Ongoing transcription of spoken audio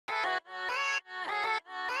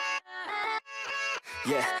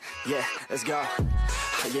yeah, let's go.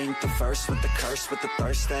 I ain't the first with the curse, with the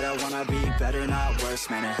thirst that I wanna be better, not worse,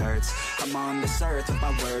 man it hurts. I'm on this earth with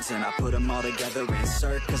my words and I put them all together,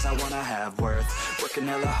 insert, cause I wanna have worth. Working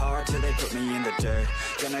hella hard till they put me in the dirt.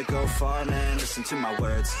 Gonna go far, man, listen to my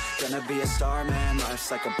words. Gonna be a star, man,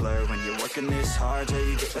 life's like a blur. When you're working this hard, yeah,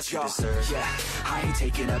 you get what you deserve. Yeah, I ain't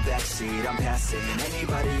taking a backseat, I'm passing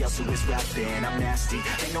anybody else who is rapping. I'm nasty,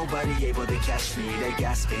 ain't nobody able to catch me. They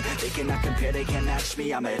gasping, they cannot compare, they can't match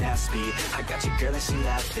me. I'm at half speed, I got your girl and she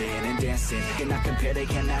laughing and dancing. Cannot compare, they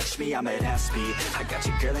can't match me. I'm at half speed, I got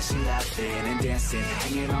your girl and she laughing and dancing.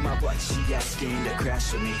 Hanging on my butt, she asking to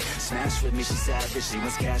crash with me, smash with me. She savage, she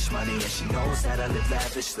wants cash money and she knows that I live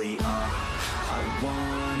lavishly. I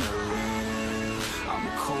wanna live, I'm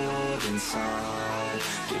cold inside.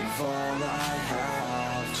 Give all I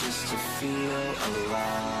have just to feel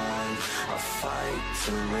alive. I fight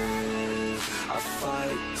to live, I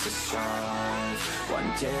fight to strive. One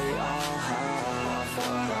day I'll have what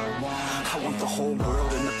I want. I want the whole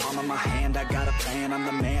world in the palm of my hand. I got a plan, I'm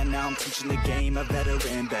the man. Now I'm teaching the game, a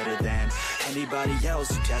veteran, better than anybody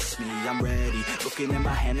else who tests me. I'm ready, looking in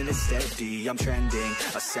my hand and it's steady. I'm trending,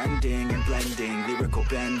 ascending and blending, lyrical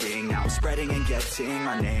bending. Now I'm spreading and getting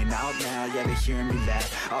my name out now. Yeah, they hearing me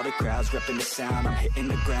laugh. All the crowds repping the sound. I'm hitting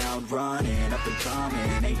the ground, running, up and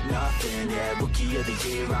coming, ain't nothing. Yeah, rookie of the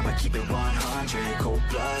year, I'ma keep it 100.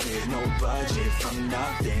 Cold-blooded, no budget, from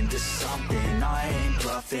nothing to something. I ain't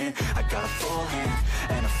bluffing, I got a full hand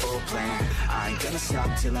and a full plan. I ain't gonna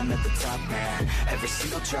stop till I'm at the top, man. Every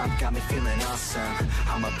single drop got me feeling awesome.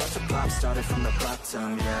 I'm about to pop, started from the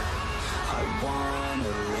bottom, yeah. I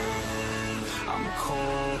wanna live, I'm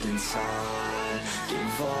cold inside.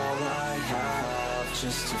 Give all I have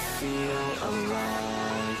just to feel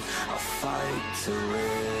alive. I fight to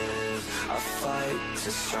live, I fight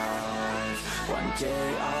to strive. One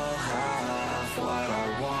day I'll have what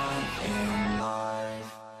I want in life.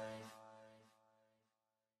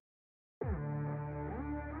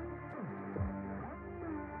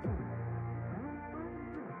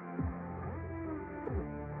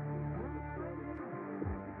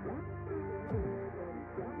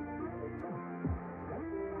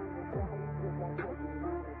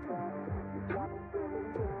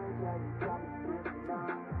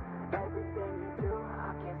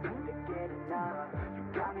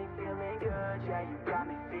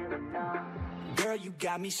 Girl, you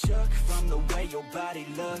got me shook from the way your body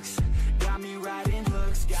looks. Got me riding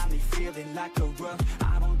hooks, got me feeling like a rook.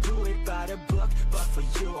 I don't do it by the book, but for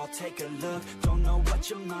you I'll take a look. Don't know what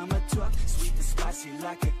your mama took, sweet and spicy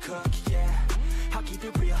like a cook, yeah. I'll keep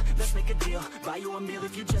it real, let's make a deal. Buy you a meal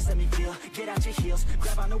if you just let me feel. Get out your heels,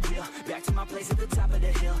 grab on the wheel. Back to my place at the top of the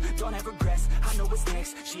hill. Don't have regrets, I know what's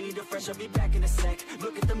next. She need a fresh, I'll be back in a sec.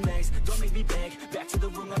 Look at them legs, don't make me beg. Back to the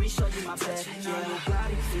room, let me show you my bed. Touching on your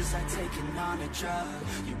body feels like taking on a drug.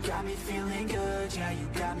 You got me feeling good, yeah, you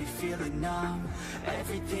got me feeling numb.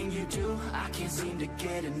 Everything you do, I can't seem to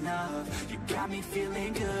get enough. You got me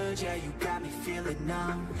feeling good, yeah, you got me feeling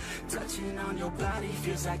numb. Touching on your body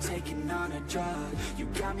feels like taking on a drug. You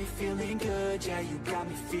got me feeling good, yeah, you got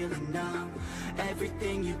me feeling numb.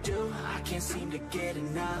 Everything you do, I can't seem to get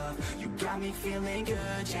enough. You got me feeling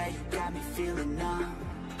good, yeah, you got me feeling numb.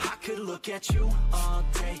 I could look at you all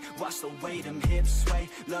day, watch the way them hips sway.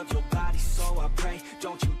 Love your body, so I pray,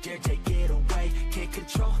 don't you dare take it away. Can't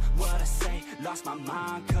control what I say, lost my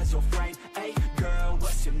mind cause your frame. Hey girl,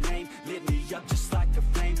 what's your name? Lit me up just like a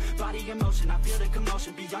flame. Body in motion, I feel the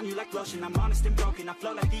commotion, be on you like lotion. I'm honest and broken, I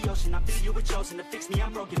flow like the ocean. I feel you were chosen to fix me,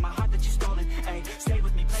 I'm broken. My heart that you stolen, hey. Stay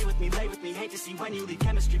with me, play with me, lay with me. Hate to see when you leave,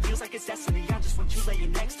 chemistry feels like it's destiny. I just want you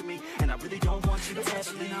laying next to me, and I really don't want you to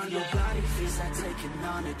ever leave. On your body feels like taking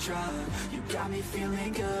on a drug. You got me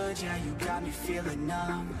feeling good, yeah, you got me feeling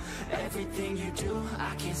numb. Everything you do,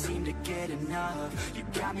 I can't seem to get enough. You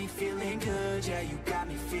got me feeling good, yeah, you got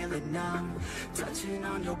me feeling numb. Touching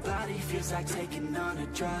on your body feels like taking on a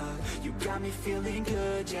drug. You got me feeling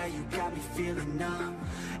good, yeah, you got me feeling numb.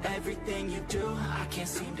 Everything you do, I can't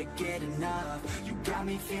seem to get enough. You got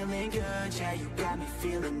me feeling good, yeah, you got me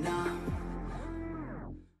feeling numb.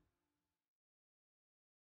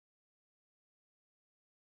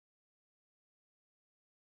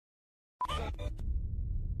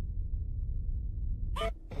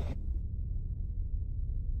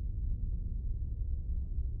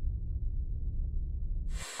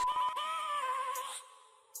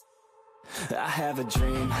 I have a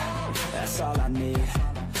dream, that's all I need.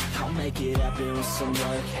 I'll make it happen with some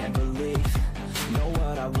work and belief. Know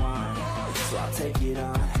what I want, so I'll take it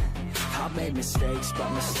on. I've made mistakes, but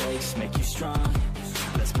mistakes make you strong.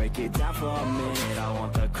 Let's break it down for a minute. I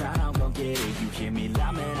want the crown, I'm gon' get it. You hear me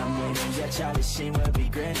loud, man, I'm winning. Yeah, Charlie Sheen will be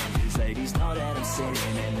grinning. These ladies know that I'm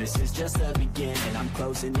sinning, and this is just the beginning. I'm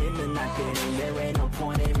closing in the night getting, there ain't no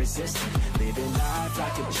point in resisting. Living life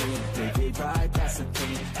like a dream, live it right, that's the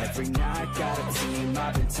thing. Every night got a team,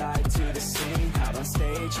 I've been tied to the scene. Out on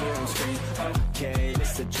stage, here on screen, okay,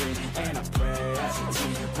 it's a dream. And I pray as a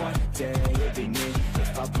team, one day it'll be me.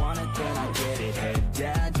 If I want it, then I get it. Head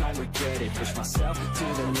down, don't regret it. Push myself to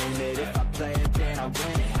the limit. If I play it, then I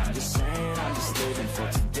win it. I'm just saying, I'm just living for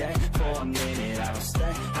today. For a minute, I don't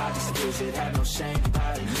stay, I just visit. Have no shame,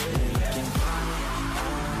 I admit it. Looking right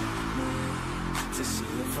at me to see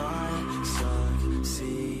if I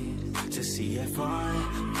succeed, to see if I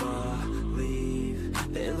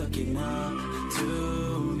believe. They're looking up to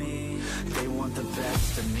me. They want the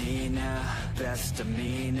best of me now, best of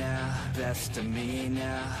me now, best of me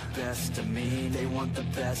now, best of me. They want the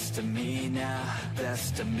best of me now,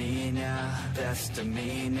 best of me now, best of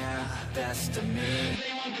me now, best of me.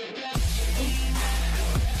 They want the best of me now.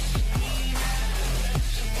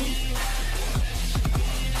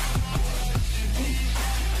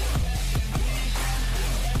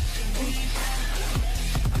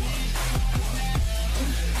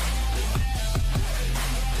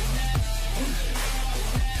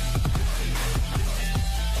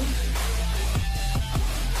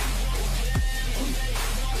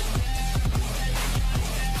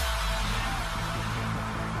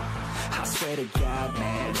 Swear to God,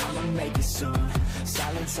 man, I'ma make it soon.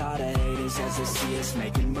 Silence all the haters as they see us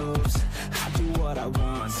making moves. I do what I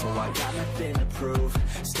want, so I got nothing to prove.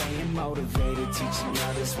 Staying motivated, teaching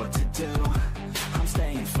others what to do. I'm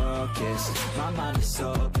staying focused, my mind is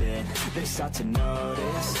open. They start to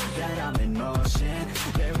notice that I'm in motion.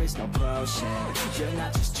 There is no potion, you're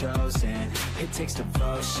not just chosen. It takes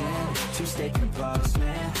devotion to stay composed,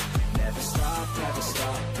 man. Never stop,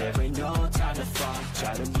 there ain't no time to fall.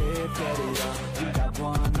 Try to live, get it up, you got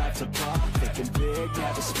one life to ball. Thinking big,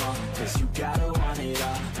 never small, cause you gotta want it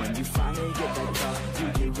all. When you finally get that call, you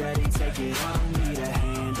get ready, take it on. Need a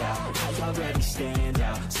hand out, I already stand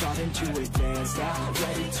out. Starting to advance now,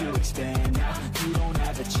 ready to expand now. You don't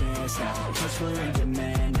have a chance now, cause we're in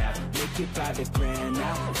demand now. Make it private brand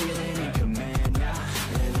now, feeling in command now.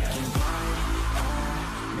 They're looking right at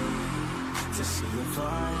me to see if I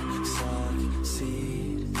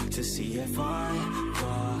succeed, to see if I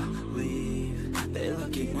believe. They're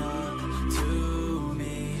looking up to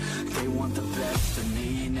me. They want the best of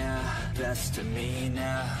me now, best of me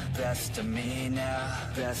now, best of me now,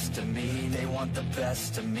 best of me. They want the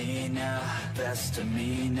best of me now, best of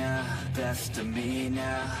me now, best of me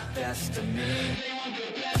now, best of me. They want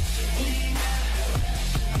the best of me now.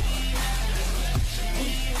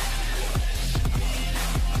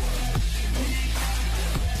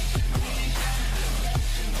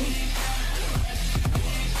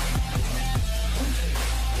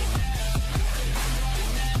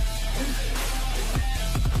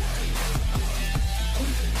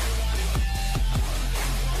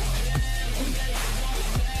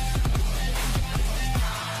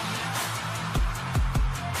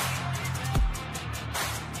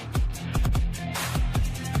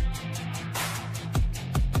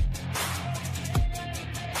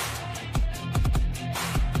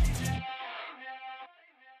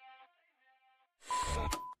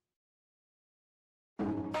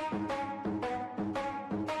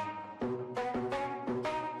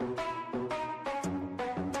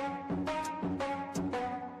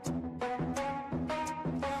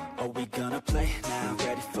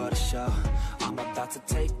 I'm about to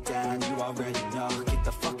take down, you already know. Get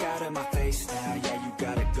the fuck out of my face now, yeah, you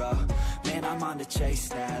gotta go. Man, I'm on the chase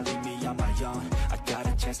now, leave me on my own. I got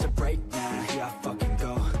a chance to break now, here I fucking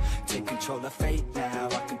go. Take control of fate now,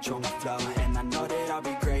 I control my flow. And I know that I'll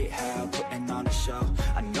be great, how putting on a show.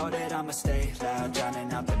 I know that I'ma stay loud,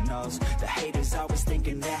 drowning out the noise. The haters always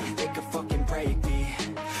thinking that they could fucking break me.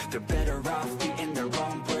 They're better off eating their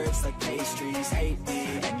own words like pastries. Hate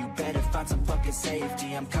me, and you better find some fucking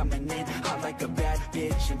safety. I'm coming in hot like a bad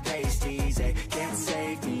bitch and pasties. They can't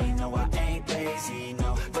save me, no I ain't lazy,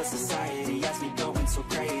 no. But society has me going so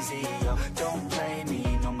crazy, yo. Don't play me,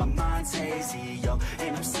 no my mind's hazy, yo.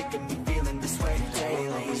 And I'm sick of me feeling this way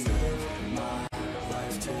daily. Live my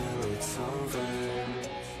life till it's over,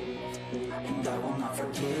 and I will not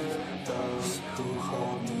forgive those who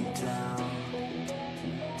hold me down.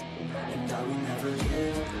 And I will never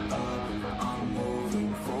give up, I'm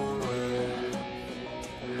moving forward.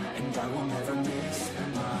 And I will never miss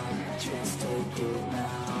my chance, take it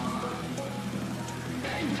now.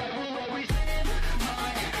 And I will always live my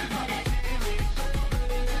life till it's over.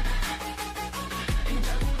 And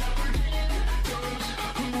I will never give those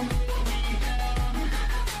who hold me down.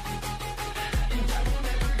 And I will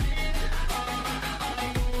never give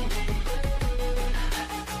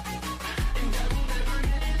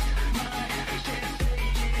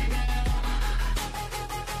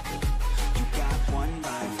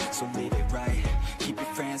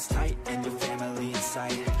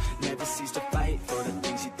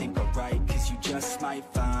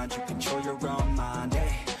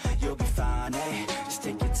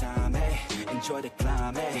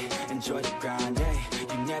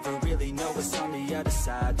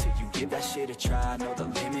side till you give that shit a try. Know the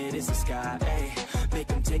limit is the sky, ayy. Make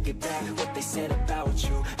them take it back, what they said about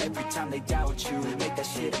you. Every time they doubt you, make that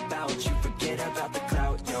shit about you. Forget about the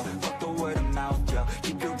clout, yo, fuck the word of mouth, yo.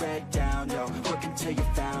 Keep your head down, yo, work until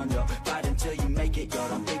you're found, yo. Fight until you make it, yo,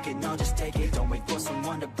 don't think it, no, just take it. Don't wait for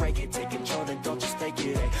someone to break it, take control, then don't just take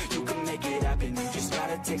it, ayy. You can make it happen, you just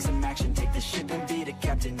gotta take some action. Take the ship and be the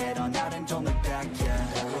captain, head on out and don't look back, yeah.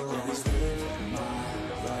 I will always live my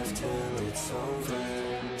life till it's over,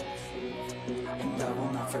 and I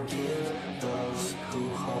will not forgive those who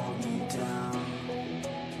hold me down,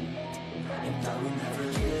 and I will never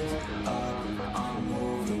give up, I'm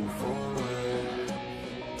moving forward,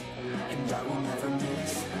 and I will never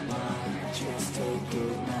miss my chance, take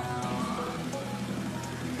it now.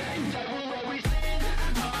 And I will always live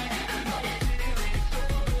my life till it's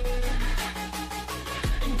over,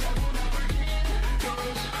 and I will not forgive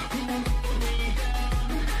those who hold me down, and I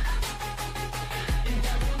will never give up, I'm moving forward,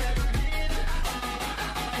 and I will never miss my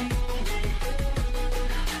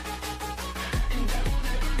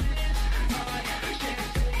chance, take it now.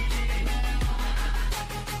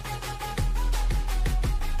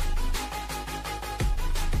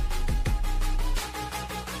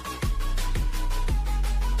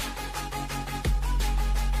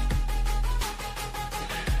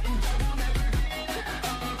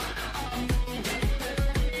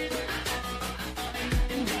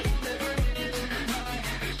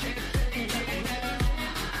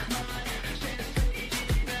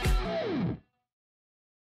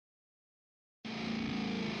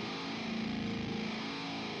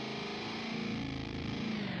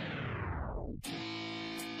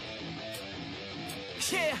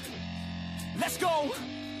 Yeah, let's go.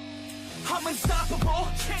 I'm unstoppable,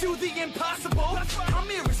 do the impossible. I'm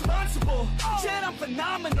irresponsible, yet I'm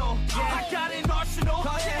phenomenal. I got an arsenal,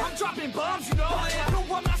 I'm dropping bombs, you know.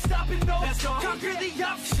 No, I'm not stopping, no. Conquer the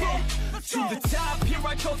obstacle. To the top, here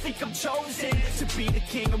I go, think I'm chosen to be the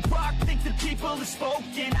king of rock, think the people have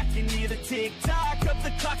spoken. I can hear the tick-tock of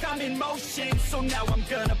the clock, I'm in motion. So now I'm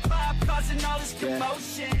gonna pop, causing all this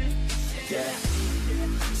commotion. Yeah,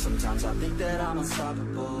 sometimes I think that I'm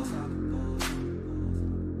unstoppable.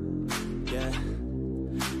 Yeah,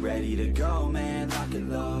 ready to go, man, lock and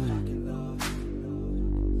load.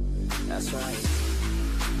 That's right,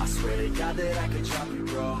 I swear to God that I could drop you,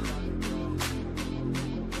 bro.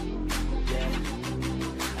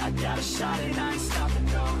 Yeah, I got a shot and I ain't stopping,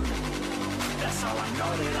 no. That's how I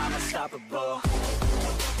know that I'm unstoppable.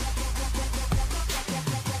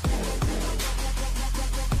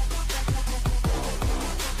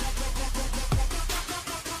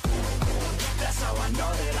 That's how I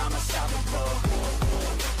know that I'm unstoppable.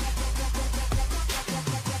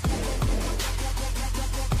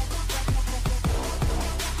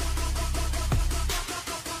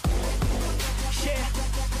 Yeah,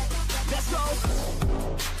 let's go.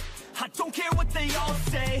 I don't care what they all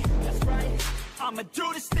say. That's right, I'ma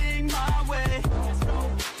do this thing my way. Let's go.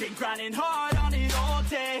 Been grinding hard on it all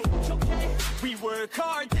day. Okay, we work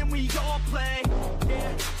hard, then we all play.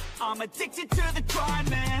 Yeah, I'm addicted to the grind,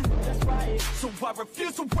 man. That's right, so I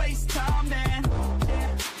refuse to waste time, man.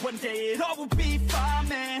 Yeah, one day it all will be fine,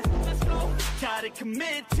 man. Let's go. Gotta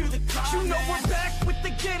commit to the climb. You know we're back with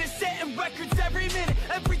the Guinness, setting records every minute,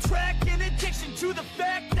 every track. In addiction to the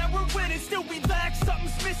fact that we're winning, still we lack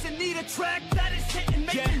something's missing. Need a track that is hitting,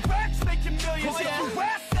 making racks, making millions. If you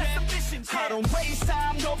ask, that's the mission. I don't waste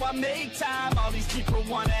time, no, I make time. All these people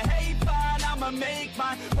wanna hate, fine, I'ma make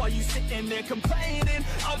mine. While you sitting there complaining,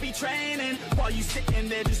 I'll be training. While you sitting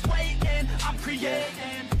there just waiting, I'm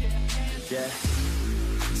creating. Yeah,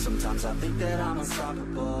 sometimes I think that I'm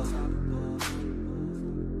unstoppable.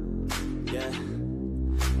 Yeah,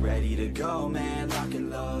 ready to go, man, lock and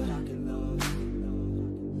load.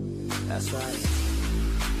 That's right,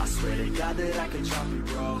 I swear to God that I could drop you,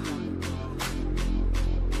 bro.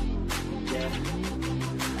 Yeah,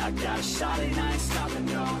 I got a shot and I ain't stopping,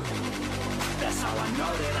 no. That's how I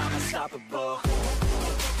know that I'm unstoppable.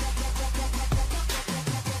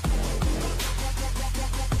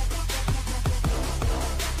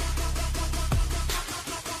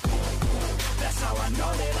 That's how I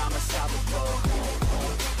know that I'm unstoppable.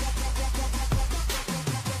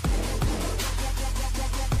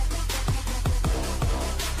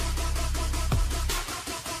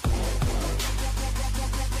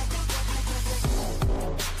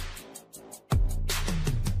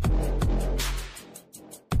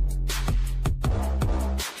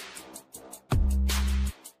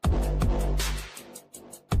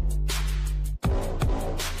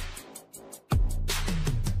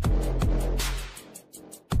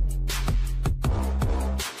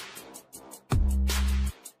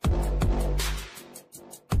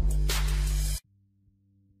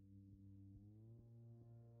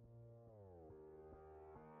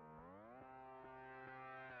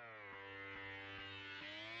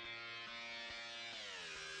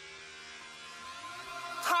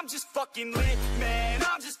 I'm just fucking lit, man,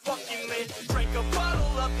 I'm just fucking lit. Drink a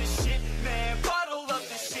bottle of this shit, man, bottle of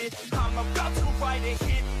this shit. I'm about to write a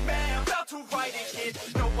hit, man, about to write a hit.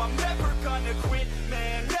 No, I'm never gonna quit,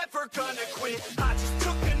 man, never gonna quit. I just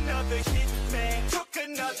took another hit, man, took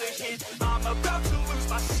another hit. I'm about to lose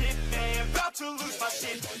my shit, man, about to lose my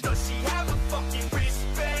shit. Does she have a fucking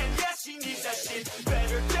wristband? Yeah, she needs that shit.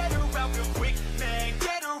 Better get her out real quick, man,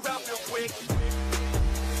 get her out real quick.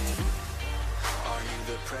 Are you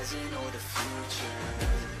the present or the future?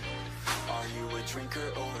 Are you a drinker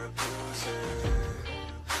or a boozer?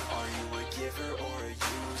 Are you a giver or a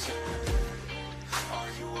user?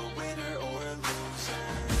 Are you a winner or a loser?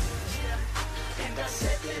 Yeah. And I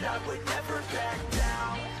said that I would never back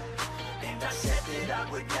down. And I said that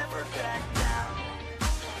I would never back down.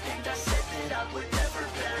 And I said that I would never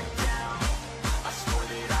back down. I swore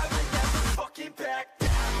that I would never fucking back down.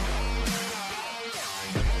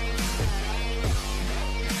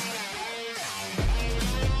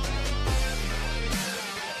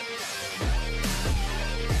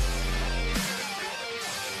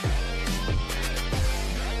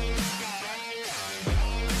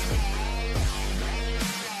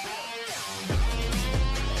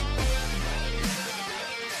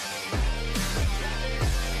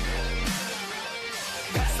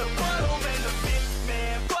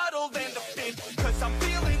 I'm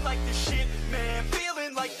feeling like the shit, man,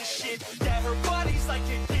 feeling like the shit. Yeah, her body's like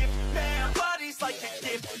a gift, man, body's like a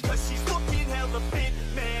gift. Cause she's looking hella fit,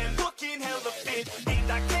 man, looking hella fit.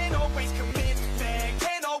 And I can't always commit, man,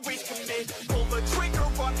 can't always commit. Pull the trigger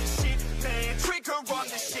on this shit, man, trigger on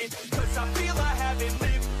this shit. Cause I feel I haven't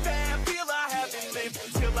lived, man, feel I haven't lived.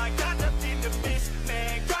 Till I got nothing to miss,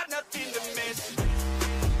 man, got nothing to miss.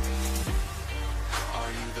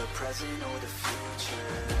 Are you the present or the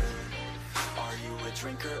future? Are you a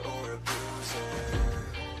drinker or a boozer?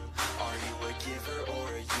 Are you a giver or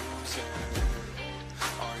a user?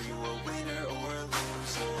 Are you a winner or a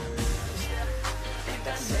loser? Yeah. And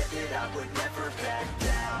I said that I would never back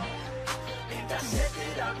down. And I said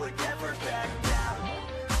that I would never back down.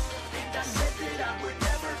 And I said that I would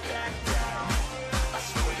never back down. I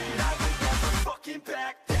swore that I would never fucking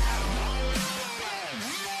back down.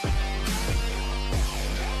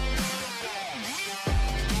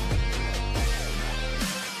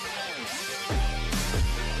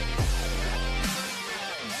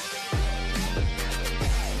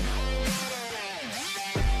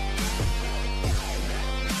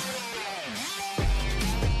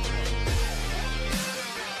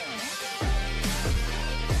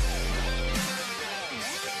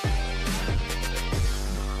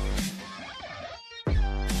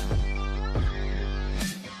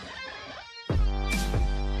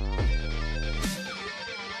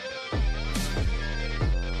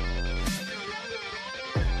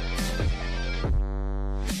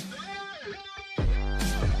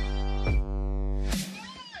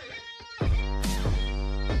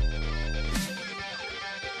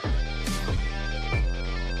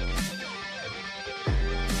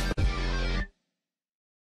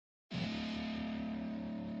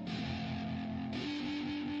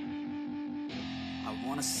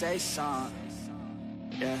 Say something,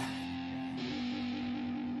 yeah.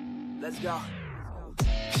 Let's go.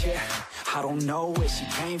 Yeah, I don't know where she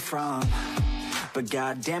came from, but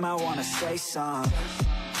goddamn, I wanna say something.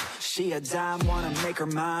 She a dime, wanna make her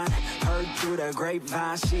mine. Heard through the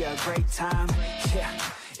grapevine, she a great time. Yeah,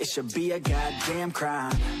 it should be a goddamn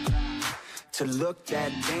crime to look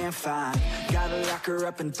that damn fine. Gotta lock her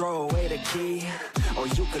up and throw away the key. Or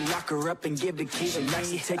you could lock her up and give the key to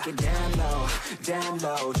me. Take it down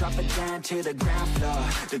low, drop it down to the ground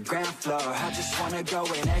floor. I just wanna go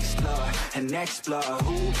and explore.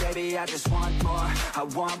 Ooh, baby, I just want more, I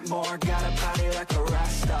want more. Got a body like a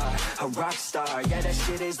rock star. Yeah, that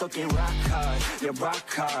shit is looking rock hard, yeah, rock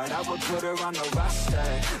hard. I would put her on the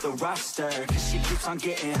roster, cause she keeps on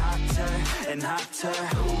getting hotter and hotter.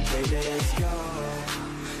 Ooh, baby, let's go.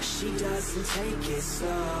 She doesn't take it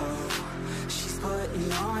slow, she's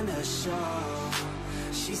putting on a show.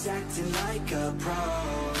 She's acting like a pro.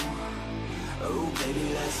 Oh,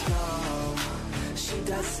 baby, let's go. She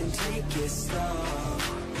doesn't take it slow,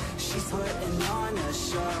 she's putting on a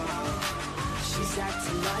show. She's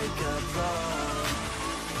acting like a pro.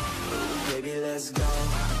 Oh, baby, let's go.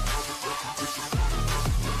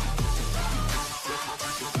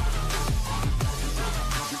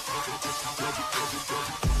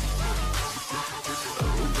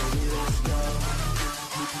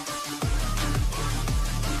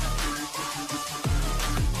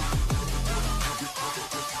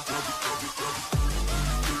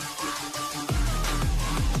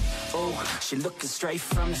 She looking straight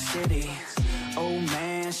from the city. Oh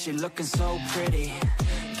man, man, she looking so pretty.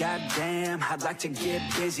 Goddamn, I'd like to get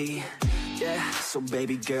busy. Yeah, so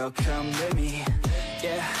baby girl, come with me.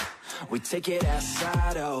 Yeah, we take it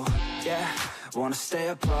outside, oh, yeah. Wanna stay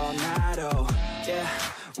up all night, oh, yeah.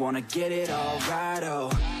 Wanna get it all right, oh,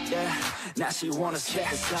 yeah. Now she wanna skip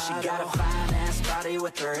the slide, she got a fine-ass body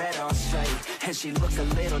with her head on straight. And she look a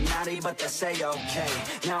little naughty, but that's a-okay.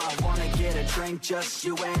 Now I wanna get a drink, just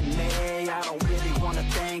you and me. I don't really wanna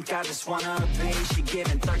think, I just wanna be. She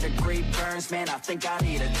giving third-degree burns, man, I think I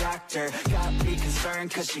need a doctor. Got me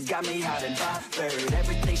concerned, cause she got me hot and bothered.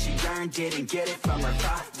 Everything she earned, didn't get it from her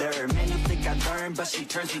father. Man, you think I learned, but she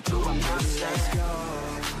turns me to a monster. Let's go.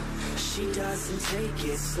 She doesn't take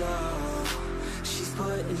it slow. She's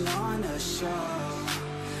putting on a show.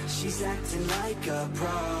 She's acting like a pro.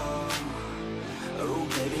 Oh,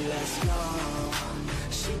 baby, let's go.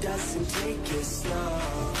 She doesn't take it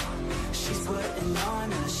slow. She's putting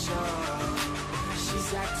on a show.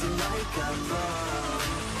 She's acting like a pro.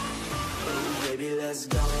 Oh, baby, let's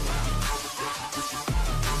go.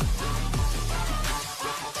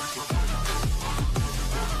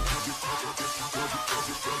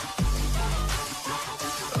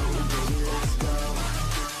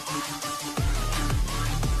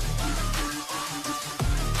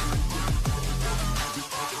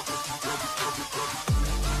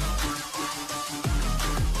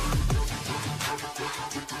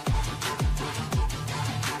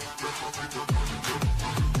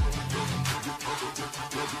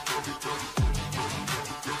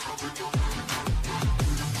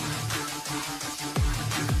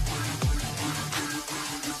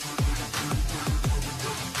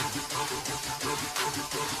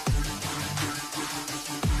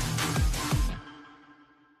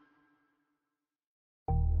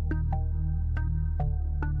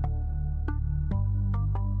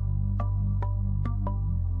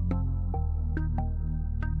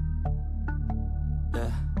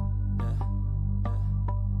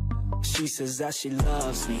 She says that she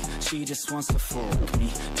loves me, she just wants to fuck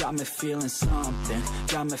me. Got me feeling something,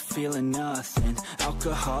 got me feeling nothing.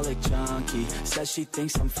 Alcoholic junkie, says she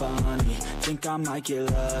thinks I'm funny. Think I might get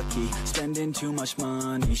lucky, spending too much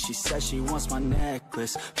money. She says she wants my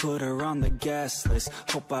necklace, put her on the guest list.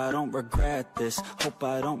 Hope I don't regret this, hope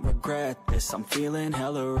I don't regret this. I'm feeling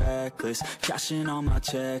hella reckless, cashing all my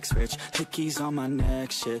checks rich. Hickeys on my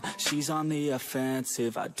neck, shit, she's on the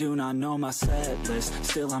offensive. I do not know my set list,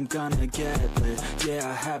 still I'm gonna get lit. Yeah,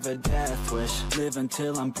 I have a death wish, live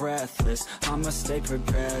until I'm breathless. I'ma stay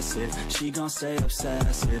progressive, she gon' stay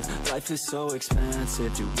obsessive. Life is so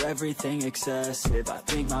expensive, do everything excessive. I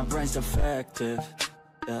think my brain's defective,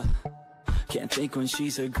 yeah. Can't think when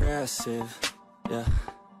she's aggressive, yeah.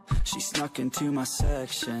 She snuck into my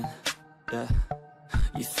section, yeah.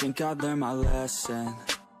 You think I'd learn my lesson,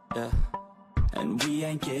 yeah. And we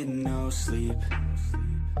ain't getting no sleep.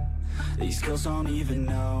 These girls don't even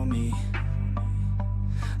know me.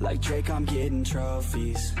 Like Drake, I'm getting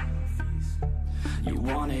trophies. You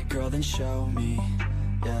want it, girl, then show me,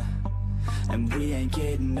 yeah. And we ain't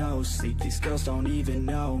getting no sleep. These girls don't even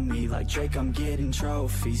know me. Like Drake, I'm getting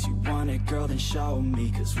trophies. You want it, girl, then show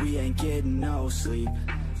me. Cause we ain't getting no sleep,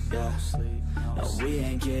 yeah. No, we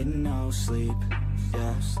ain't getting no sleep,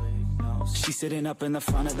 yeah. She's sitting up in the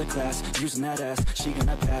front of the class, using that ass, she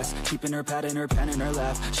gonna pass. Keeping her pad and her pen in her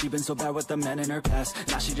lap. She been so bad with the men in her past.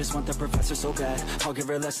 Now she just want the professor so bad. I'll give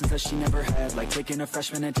her lessons that she never had, like taking a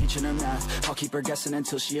freshman and teaching her math. I'll keep her guessing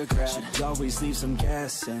until she a grad. She always leaves them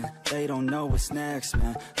guessing, they don't know what's next,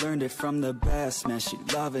 man. Learned it from the best, man. She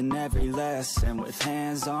loving every lesson, with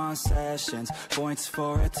hands-on sessions, points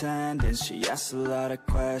for attendance. She asks a lot of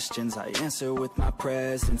questions, I answer with my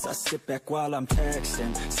presence. I sit back while I'm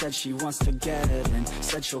texting, said she wants to get in,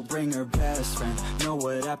 said she'll bring her best friend. Know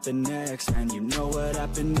what happened next, man. You know what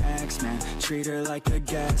happened next, man. Treat her like a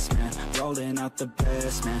guest, man. Rolling out the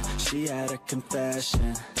best, man. She had a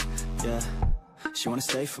confession, yeah. She wanna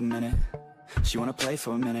stay for a minute, she wanna play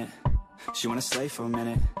for a minute, she wanna slay for a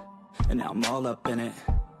minute. And now I'm all up in it.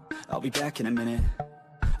 I'll be back in a minute,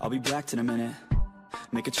 I'll be back in a minute.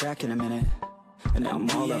 Make a track in a minute. And now I'm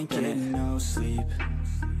all up in it. No sleep.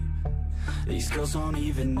 These girls don't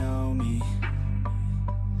even know me.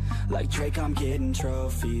 Like Drake, I'm getting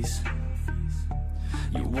trophies.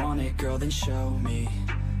 You want it, girl, then show me,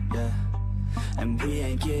 yeah. And we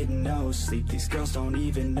ain't getting no sleep. These girls don't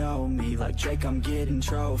even know me. Like Drake, I'm getting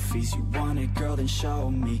trophies. You want it, girl, then show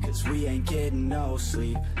me. Cause we ain't getting no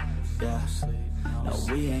sleep, yeah. No,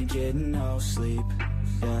 we ain't getting no sleep,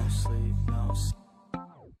 yeah.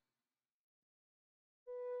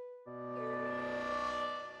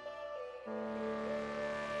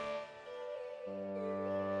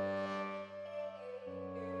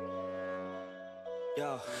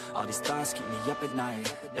 Yo, all these thoughts keep me up at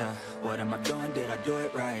night. Yeah, what am I doing? Did I do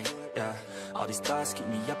it right? Yeah, all these thoughts keep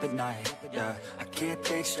me up at night. Yeah, I can't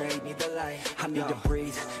think straight, need the light. I need to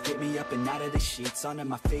breathe, get me up and out of the sheets, onto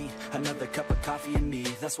my feet. Another cup of coffee and me,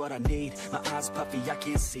 that's what I need. My eyes puffy, I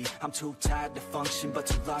can't see. I'm too tired to function, but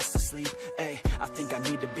too lost to sleep. Ay, I think I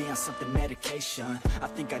need to be on something medication. I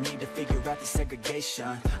think I need to figure out the segregation.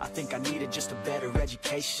 I think I needed just a better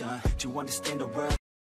education to understand the world.